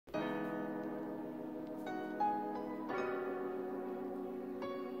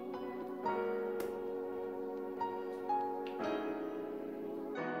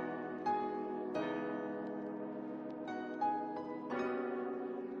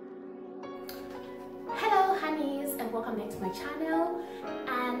and welcome back to my channel.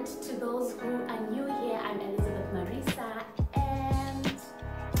 And to those who are new here, I'm Elizabeth Marisa, and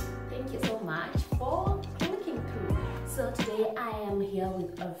thank you so much for clicking through. So today I am here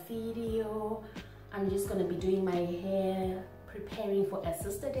with a video. I'm just gonna be doing my hair, preparing for a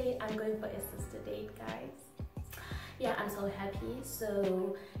sister date. I'm going for a sister date, guys. Yeah, I'm so happy.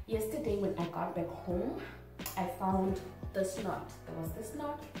 So yesterday when I got back home, I found this knot. There was this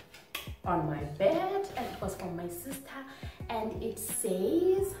knot on my bed, and it was from my sister, and it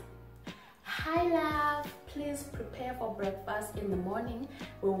says, "Hi love, please prepare for breakfast in the morning.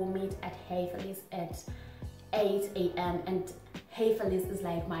 We will meet at Hairstyle at 8 a.m. and Hairstyle is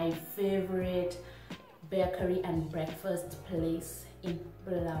like my favorite bakery and breakfast place in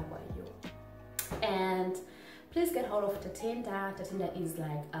Bulawayo. And please get hold of Tatenda. Tatenda is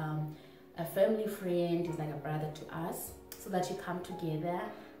like a family friend, is like a brother to us, so that you come together.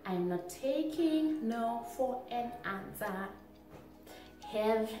 I'm not taking no for an answer.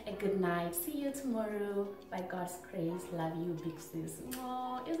 Have a good night. See you tomorrow. By God's grace. Love you, big sis.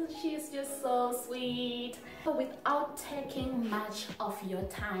 Oh, isn't she just so sweet? So without taking much of your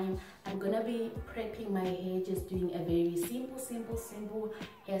time, I'm gonna be prepping my hair, just doing a very simple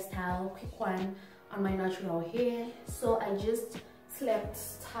hairstyle, quick one on my natural hair. So I just slept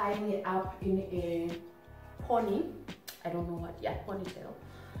tying it up in a pony. I don't know what, yeah, ponytail.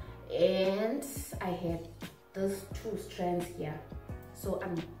 And I have those two strands here. So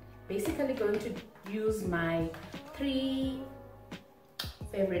I'm basically going to use my 3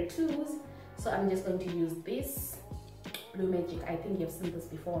 favorite tools. So I'm just going to use this Blue Magic. I think you've seen this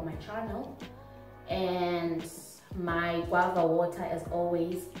before on my channel. And my guava water as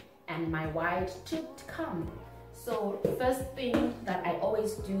always, and my white tipped comb. So first thing that I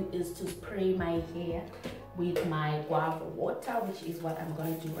always do is to spray my hair with my guava water, which is what I'm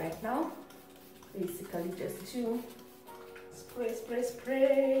going to do right now. Basically just to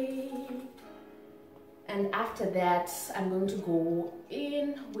spray. And after that, I'm going to go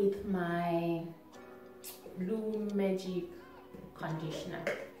in with my Blue Magic conditioner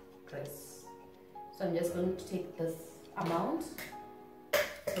press. So I'm just going to take this amount,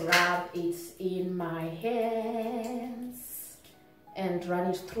 rub it in my hands, and run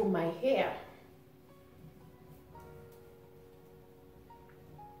it through my hair.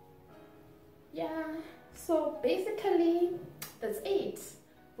 Yeah, so basically that's it.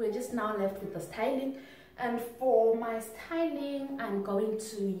 We're just now left with the styling, and for my styling I'm going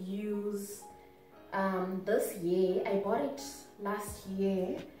to use this year. I bought it last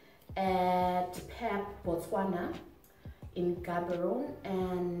year at Pep Botswana in GRWM,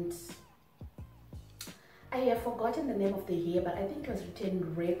 and I have forgotten the name of the hair, but I think it was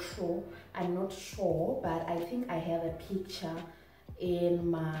written retro. I'm not sure, but I think I have a picture in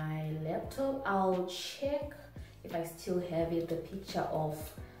my laptop. I'll check if I still have it, the picture of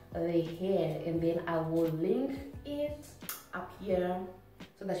the hair, and then I will link it up here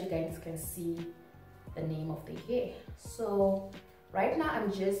so that you guys can see the name of the hair. So right now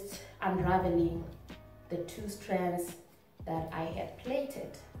I'm just unraveling the 2 strands that I had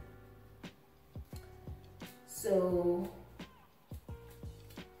plaited. So,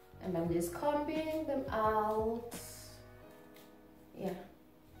 and I'm just combing them out. Yeah,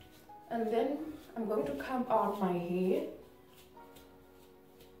 and then I'm going to comb out my hair.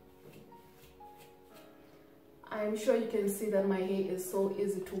 I'm sure you can see that my hair is so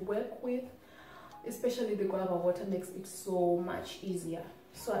easy to work with, especially the guava water makes it so much easier.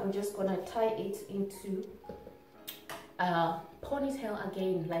 So I'm just gonna tie it into a ponytail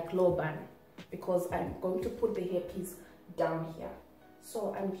again, like low bun, because I'm going to put the hairpiece down here.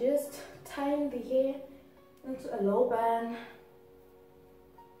 So I'm just tying the hair into a low bun.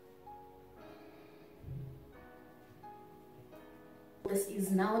 This is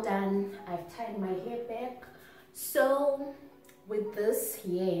now done. I've tied my hair back. So with this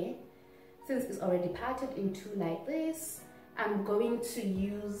hair, since it's already parted in 2 like this, I'm going to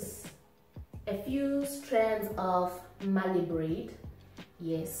use a few strands of Mali braid.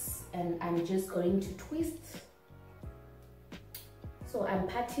 Yes, and I'm just going to twist. So I'm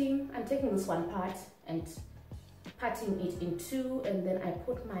taking this one part and parting it in 2, and then I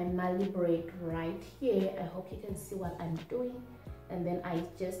put my Mali braid right here. I hope you can see what I'm doing. And then I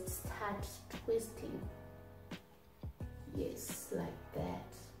just start twisting. Yes, like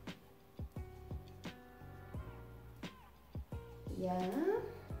that. Yeah.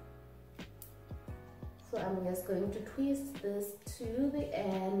 So I'm just going to twist this to the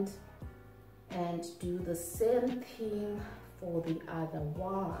end and do the same thing for the other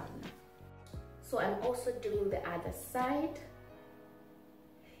one. So I'm also doing the other side.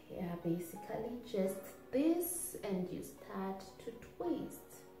 Yep. basically just this, and you start to twist.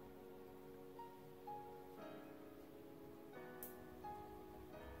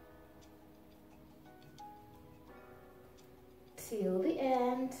 Till the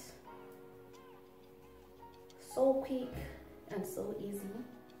end. So quick and so easy.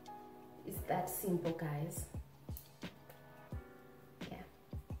 It's that simple, guys. Yeah.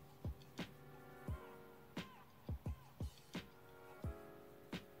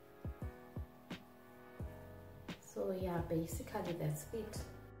 So yeah, basically that's it.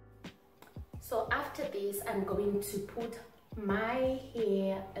 So after this, I'm going to put my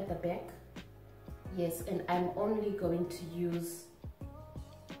hair at the back. Yes, and I'm only going to use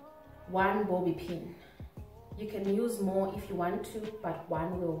one bobby pin. You can use more if you want to, but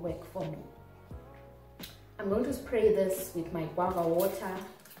one will work for me. I'm going to spray this with my guava water,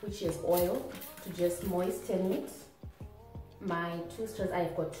 which is oil, to just moisten it. My two strands,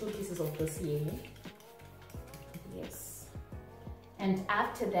 I've got 2 pieces of this here. Yes. And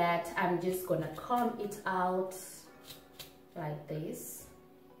after that, I'm just gonna comb it out like this.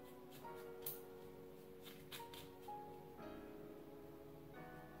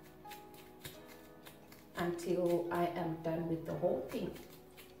 Until I am done with the whole thing.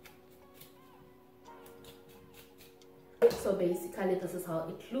 So basically this is how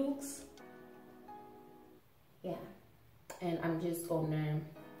it looks. Yeah, and I'm just gonna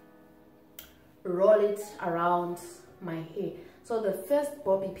roll it around my hair. So the first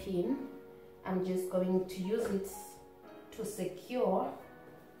bobby pin, I'm just going to use it to secure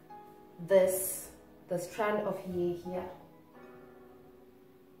the strand of hair here,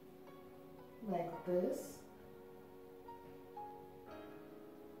 like this.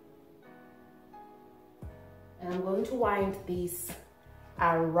 And I'm going to wind this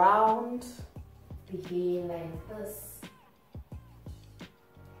around the hair like this.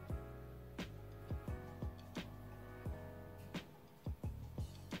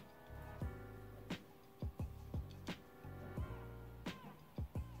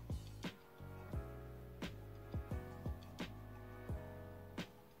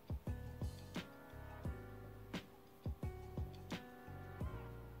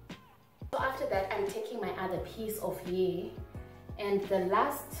 So after that, I'm taking my other piece of hair, and the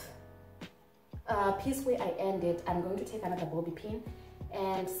last piece where I ended, I'm going to take another bobby pin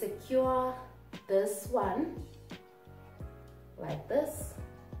and secure this one like this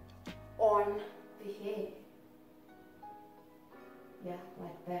on the hair. Yeah,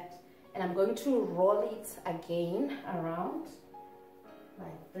 like that. And I'm going to roll it again around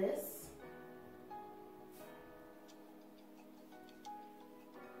like this.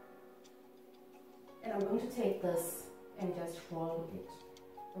 And I'm going to take this and just roll it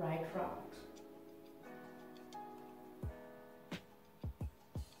right round.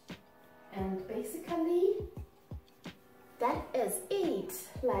 And basically, that is it.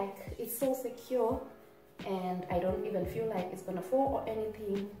 Like, it's so secure and I don't even feel like it's gonna fall or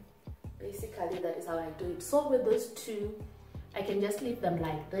anything. Basically, that is how I do it. So with those two, I can just leave them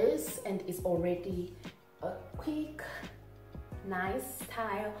like this and it's already a quick, nice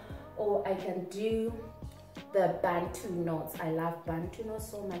style. Or I can do the Bantu knots. I love Bantu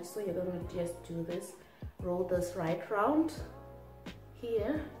knots so much. So you're going to just do this, roll this right round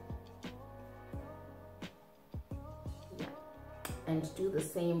here. Yeah. And do the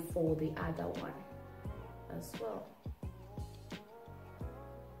same for the other one as well.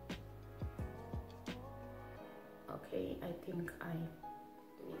 Okay, I think I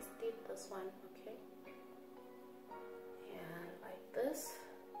misdid this one. Okay. Yeah, like this.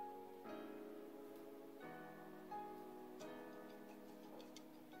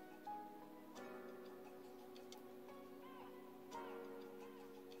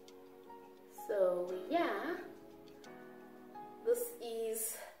 So yeah, this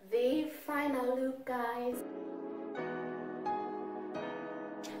is the final look, guys.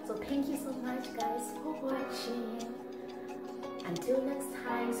 So thank you so much, guys, for watching. Until next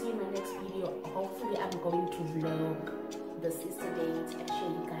time, see you in my next video. Hopefully I'm going to vlog the sister date and show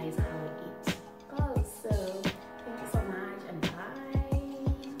you guys how it is.